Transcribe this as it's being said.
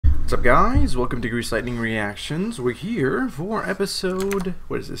What's up, guys? Welcome to Grease Lightning Reactions. We're here for episode,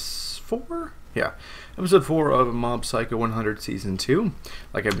 what is this, 4? Yeah, episode 4 of Mob Psycho 100 Season 2.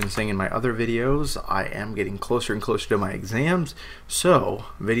 Like I've been saying in my other videos, I am getting closer and closer to my exams, so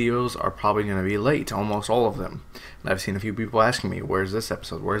videos are probably going to be late, almost all of them. And I've seen a few people asking me, where's this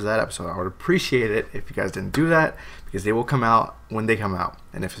episode, where's that episode? I would appreciate it if you guys didn't do that, because they will come out when they come out.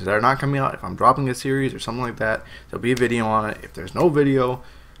 And if they're not coming out, if I'm dropping a series or something like that, there'll be a video on it. If there's no video,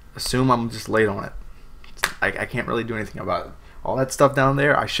 assume I'm just late on it. I can't really do anything about it. All that stuff down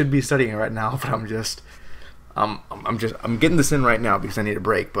there, I should be studying right now, but I'm getting this in right now because I need a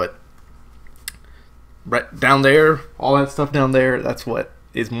break. But right down there, all that stuff down there, that's what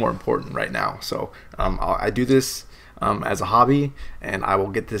is more important right now. So I do this as a hobby, and I will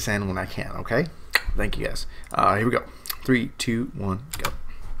get this in when I can. Okay, thank you guys. Here we go. 3, 2, 1, go.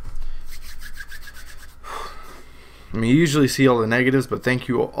 I mean, you usually see all the negatives, but thank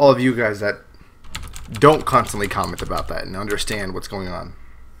you, all of you guys that don't constantly comment about that and understand what's going on.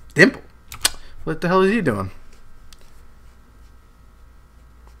 Dimple, what the hell is he doing?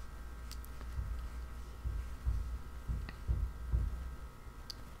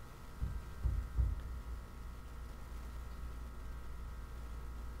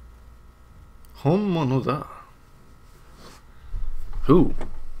 Honmono da. Who?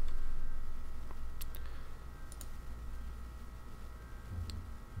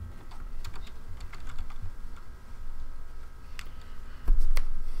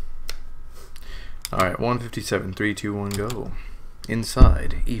 Alright, 157, 3, 2, 1, go.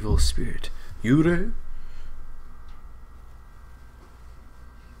 Inside, evil spirit. Yure?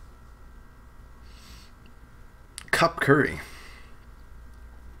 Cup curry.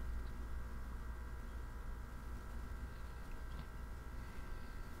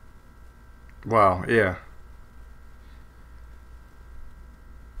 Wow, yeah.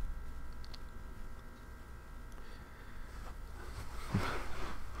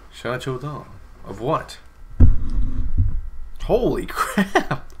 Shachodan. Of what? Holy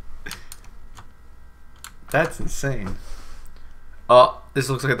crap! That's insane. This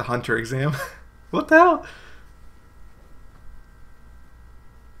looks like the Hunter exam. What the hell?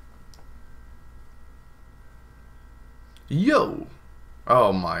 Yo!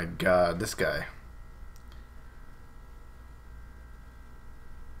 Oh my god, this guy.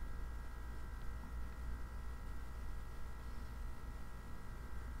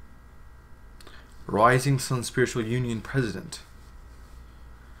 Rising Sun Spiritual Union President.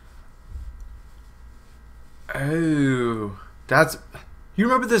 Oh, that's... You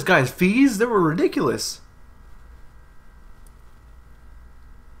remember this guy's fees? They were ridiculous.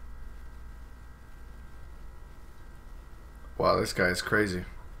 Wow, this guy is crazy.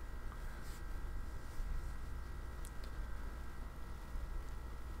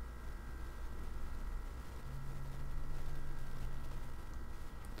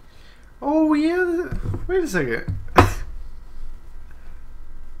 Oh yeah, wait a second.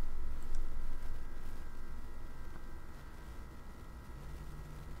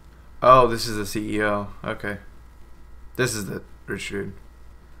 Oh, this is the CEO. Okay. This is the Richard.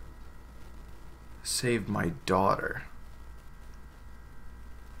 Save my daughter.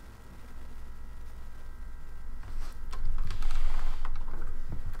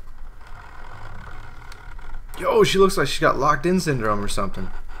 Yo, she looks like she got locked in syndrome or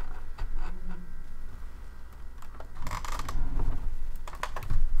something.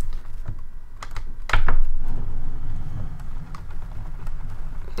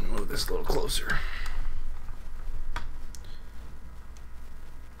 This a little closer.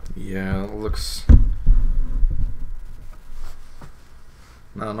 Yeah, it looks...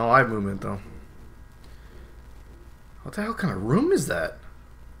 No eye movement though. What the hell kind of room is that?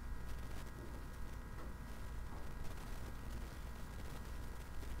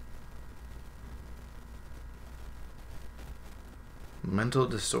 Mental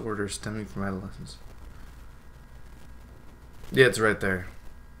disorder stemming from adolescence. Yeah, it's right there.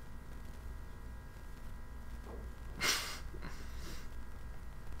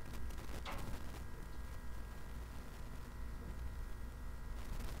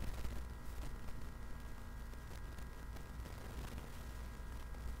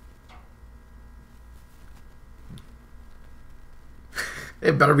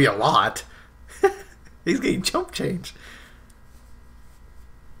 It better be a lot. He's getting chump change.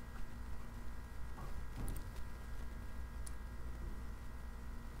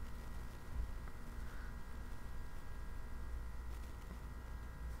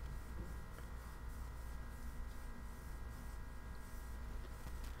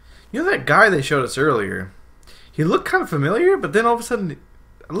 You know that guy they showed us earlier? He looked kind of familiar, but then all of a sudden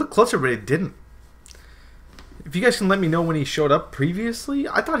I looked closer, but it didn't. If you guys can let me know when he showed up previously,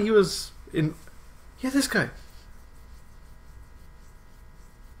 I thought he was in... Yeah, this guy.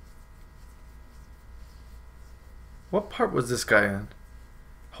 What part was this guy in?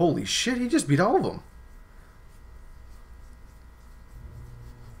 Holy shit, he just beat all of them.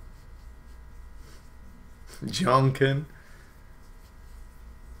 Jonkin.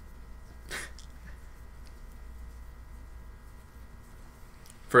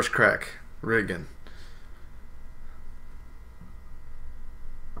 First crack. Riggin.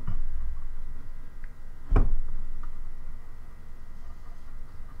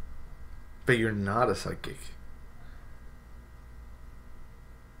 But you're not a psychic.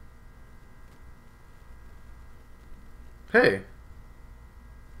 Hey.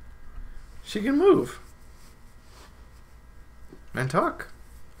 She can move. And talk.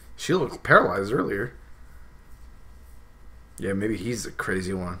 She looked paralyzed earlier. Yeah, maybe he's the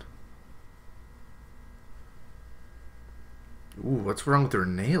crazy one. Ooh, what's wrong with her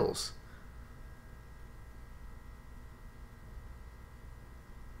nails?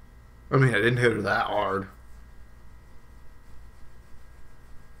 I mean, I didn't hit her that hard.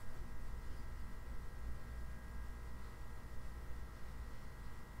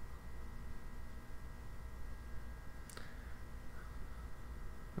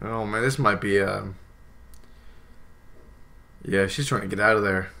 Oh man, this might be yeah, she's trying to get out of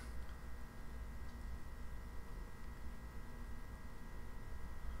there.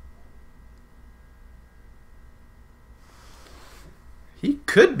 He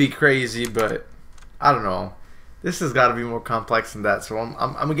could be crazy, but I don't know. This has got to be more complex than that. So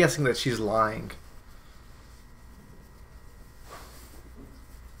I'm guessing that she's lying.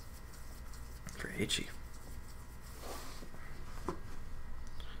 For Ichi.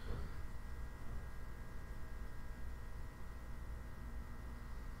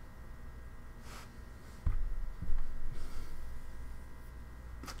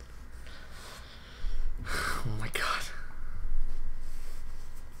 Oh my god.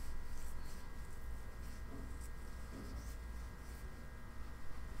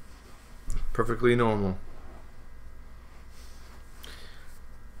 Perfectly normal.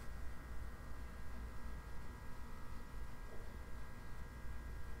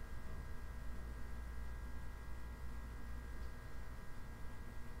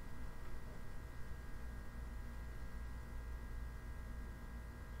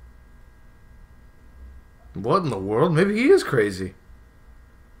 What in the world? Maybe he is crazy.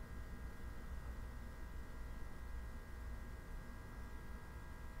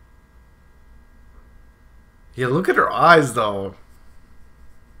 Yeah, look at her eyes, though.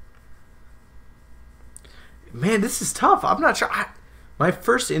 Man, this is tough. I'm not sure. My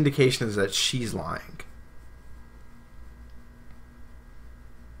first indication is that she's lying.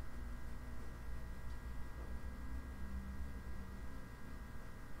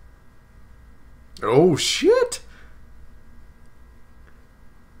 Oh, shit!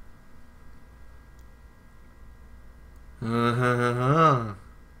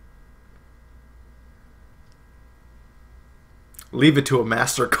 Leave it to a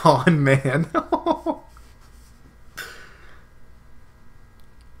master con man.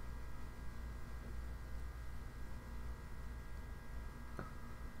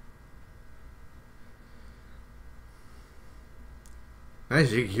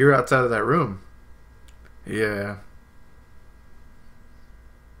 Nice, you can hear outside of that room. Yeah.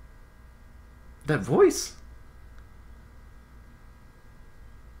 That voice.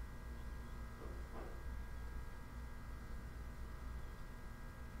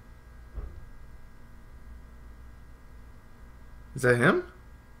 Is that him?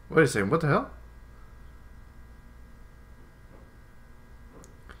 Wait a second, what the hell?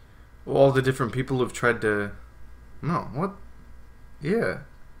 Well, all the different people who've tried to... No, what? Yeah.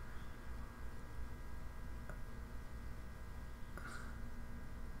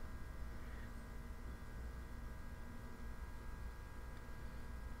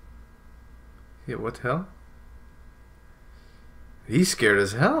 Yeah, what the hell? He's scared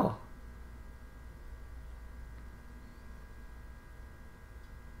as hell.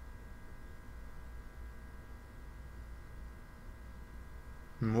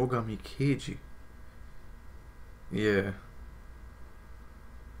 Mogami Keiji. Yeah.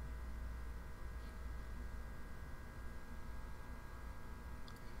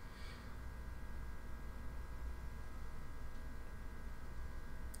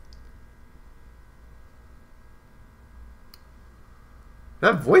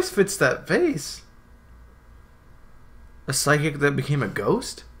 That voice fits that face. A psychic that became a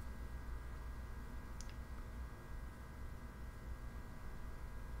ghost?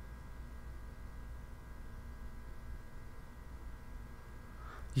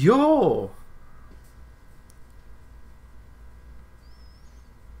 Yo!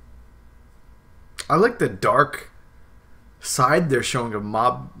 I like the dark side they're showing of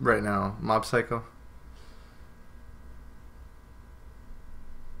Mob right now. Mob Psycho.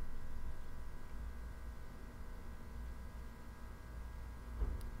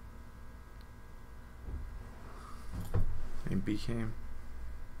 It became.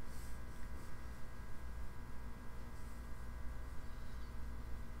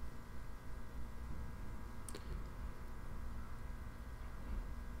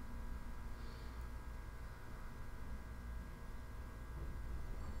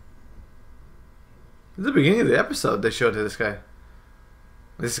 At the beginning of the episode, they showed this guy.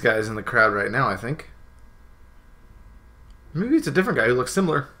 This guy is in the crowd right now, I think. Maybe it's a different guy who looks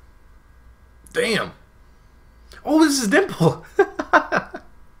similar. Damn. Oh, this is Dimple.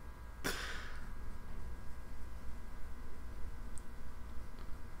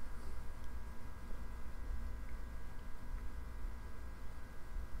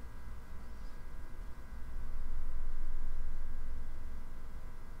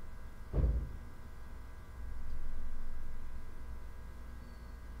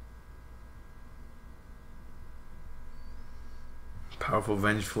 Powerful,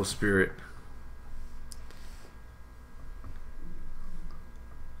 vengeful spirit.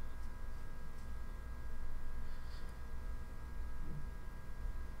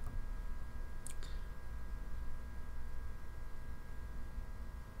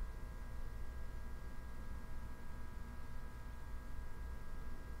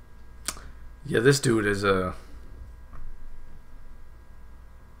 Yeah, this dude is a...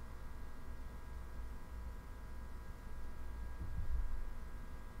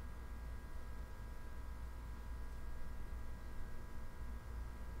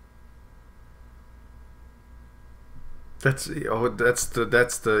 That's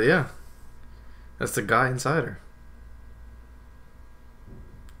the yeah. That's the guy inside her.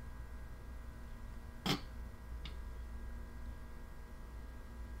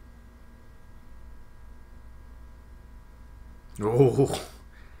 Oh,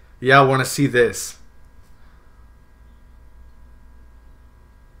 yeah, I want to see this.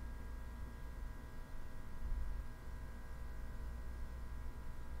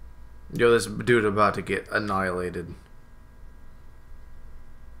 Yo, this dude about to get annihilated.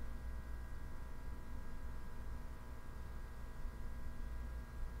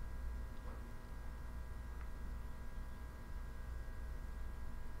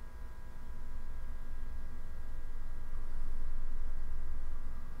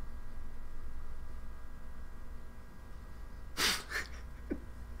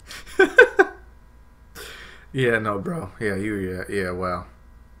 Yeah, no, bro. Yeah, wow.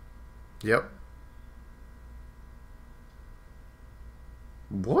 Yep.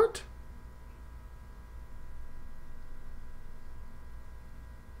 What?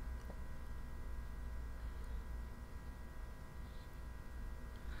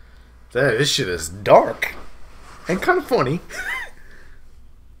 This shit is dark and kind of funny.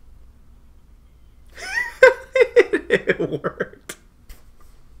 It worked.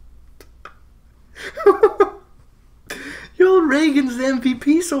 Yo, Reagan's the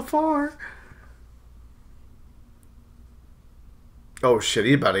MVP so far. Oh shit,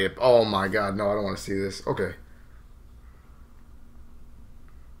 he about to get... Oh my god, no, I don't want to see this. Okay.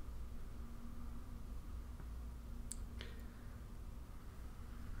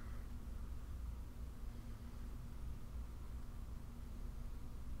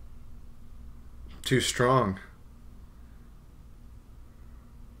 Too strong.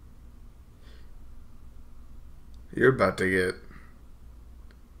 You're about to get...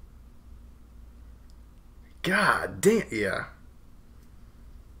 God damn, yeah.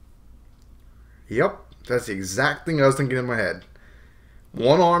 Yep, that's the exact thing I was thinking in my head.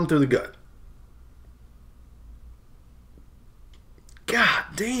 One arm through the gut. God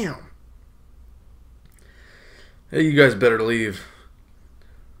damn. Hey, you guys better leave.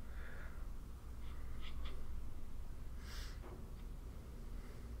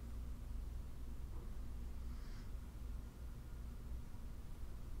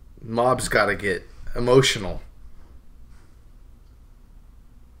 Mob's gotta get emotional.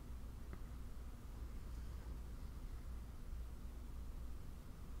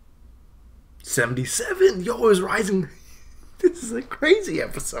 $77. Yo, it was rising. This is a crazy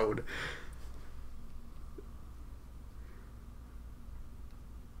episode.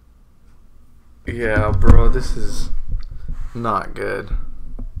 Yeah, bro, this is not good.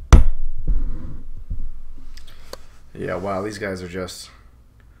 Yeah, wow, these guys are just...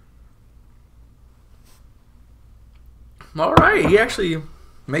 Alright, he actually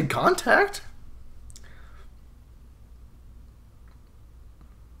Made contact?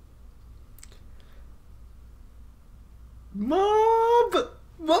 Mob!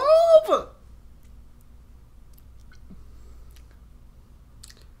 Mob!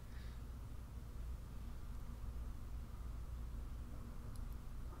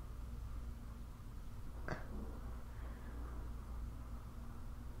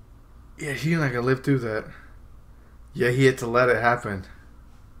 Yeah, he's not gonna live through that. Yeah, he had to let it happen.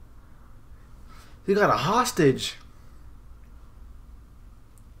 He got a hostage.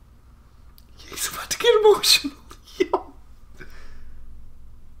 He's about to get emotional. Yo.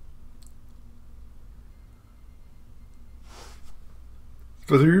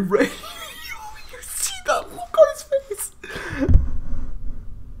 But are you ready? You see that look on his face?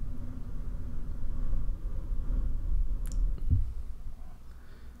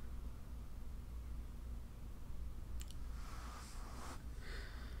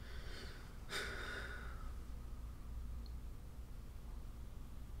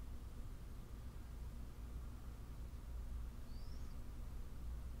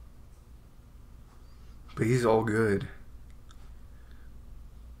 But he's all good.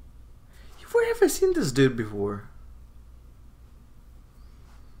 Where have I seen this dude before?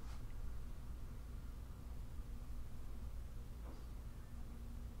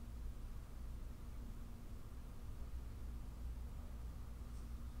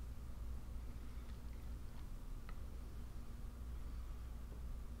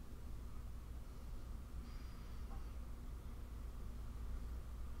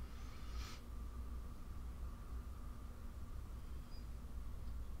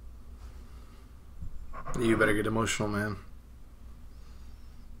 You better get emotional, man.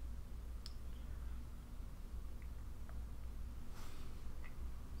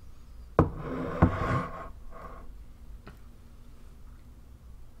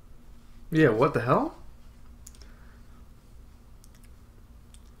 Yeah, what the hell?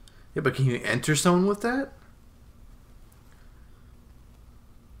 Yeah, but can you enter someone with that?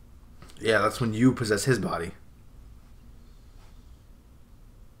 Yeah, that's when you possess his body.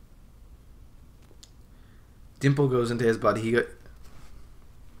 Dimple goes into his body. He got...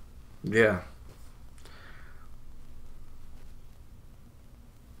 Yeah.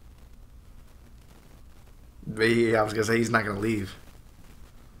 But I was gonna say he's not gonna leave.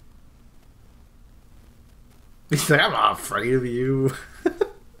 He's like, I'm not afraid of you.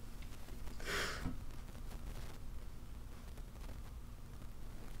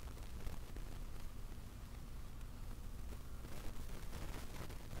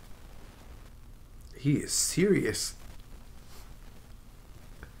 He is serious.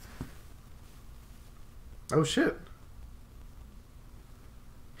 Oh shit.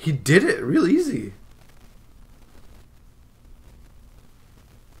 He did it real easy.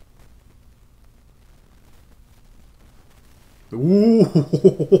 Ooh,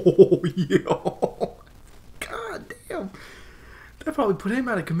 yo. God damn. That probably put him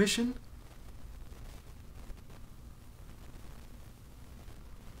out of commission.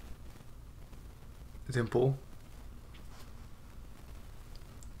 Dimple.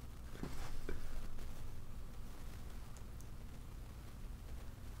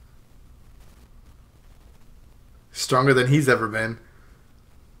 Stronger than he's ever been.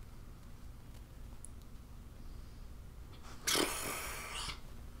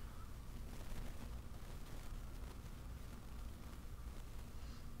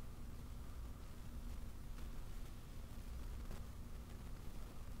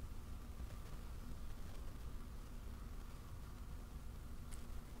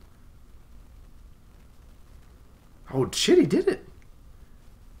 Oh shit, he did it.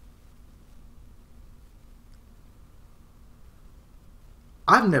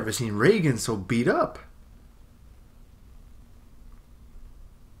 I've never seen Reagan so beat up.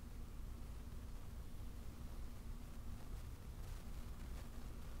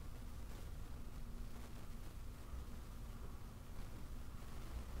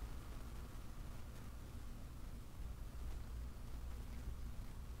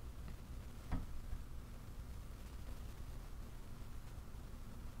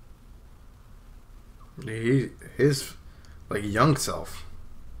 His like young self.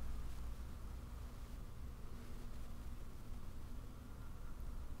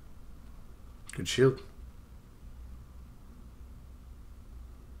 Good shield.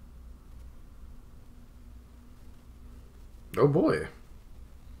 Oh boy.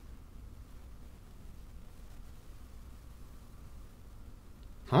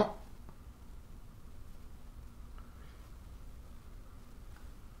 Huh?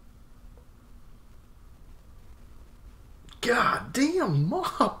 God damn,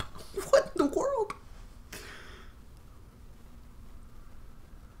 Mob! What in the world?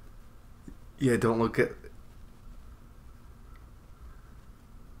 Yeah, don't look at...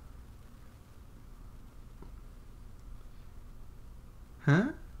 Huh?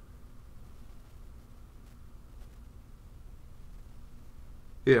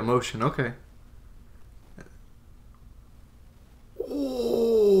 Yeah, motion, okay.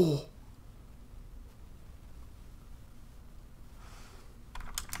 Oh!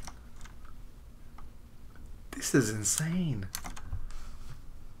 This is insane.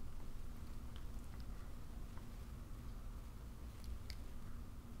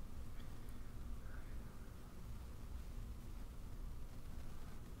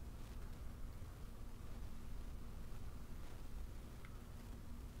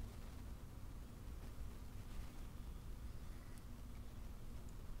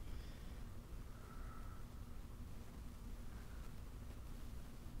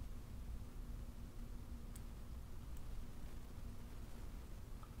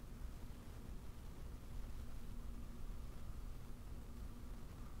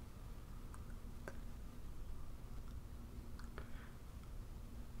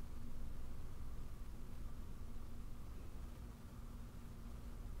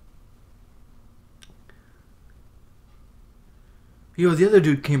 Yo, the other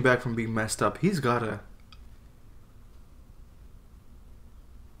dude came back from being messed up. He's gotta...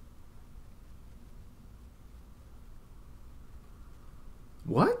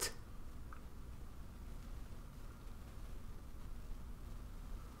 What?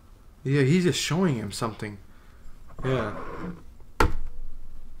 Yeah, he's just showing him something. Yeah.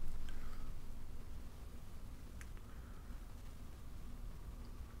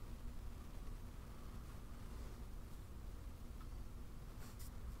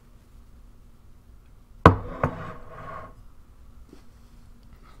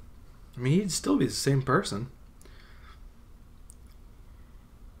 I mean, he'd still be the same person.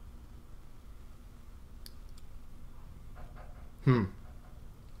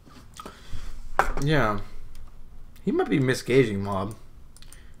 Yeah. He might be misgauging Mob.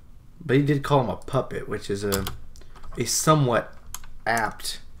 But he did call him a puppet, which is a somewhat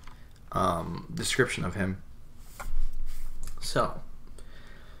apt description of him. So,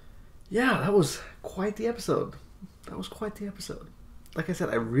 yeah, that was quite the episode. Like I said,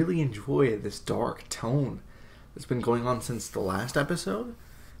 I really enjoy this dark tone that's been going on since the last episode.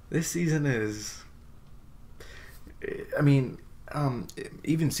 This season is... I mean,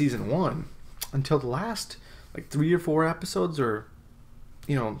 even season 1, until the last, like, 3 or 4 episodes, or,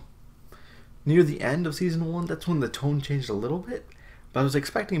 you know, near the end of season 1, that's when the tone changed a little bit. But I was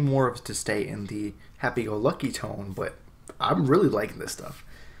expecting more of it to stay in the happy-go-lucky tone, but I'm really liking this stuff.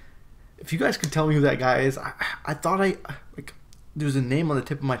 If you guys could tell me who that guy is, I thought like, there was a name on the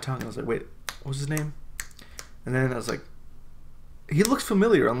tip of my tongue. I was like, wait, what was his name? And then I was like, he looks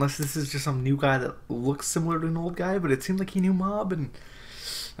familiar, unless this is just some new guy that looks similar to an old guy, but it seemed like he knew Mob, and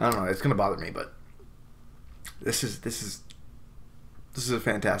I don't know, it's gonna bother me, but this is a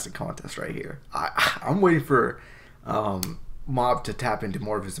fantastic contest right here. I'm waiting for Mob to tap into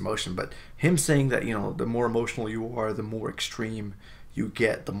more of his emotion, but him saying that, you know, the more emotional you are, the more extreme you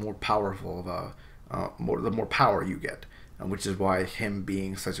get, the more powerful the more power you get, which is why him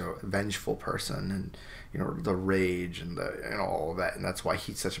being such a vengeful person, and, you know, the rage and all of that, and that's why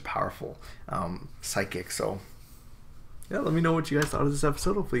he's such a powerful psychic. So yeah, let me know what you guys thought of this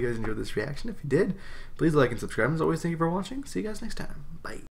episode. Hopefully you guys enjoyed this reaction. If you did, please like and subscribe. As always, thank you for watching. See you guys next time. Bye.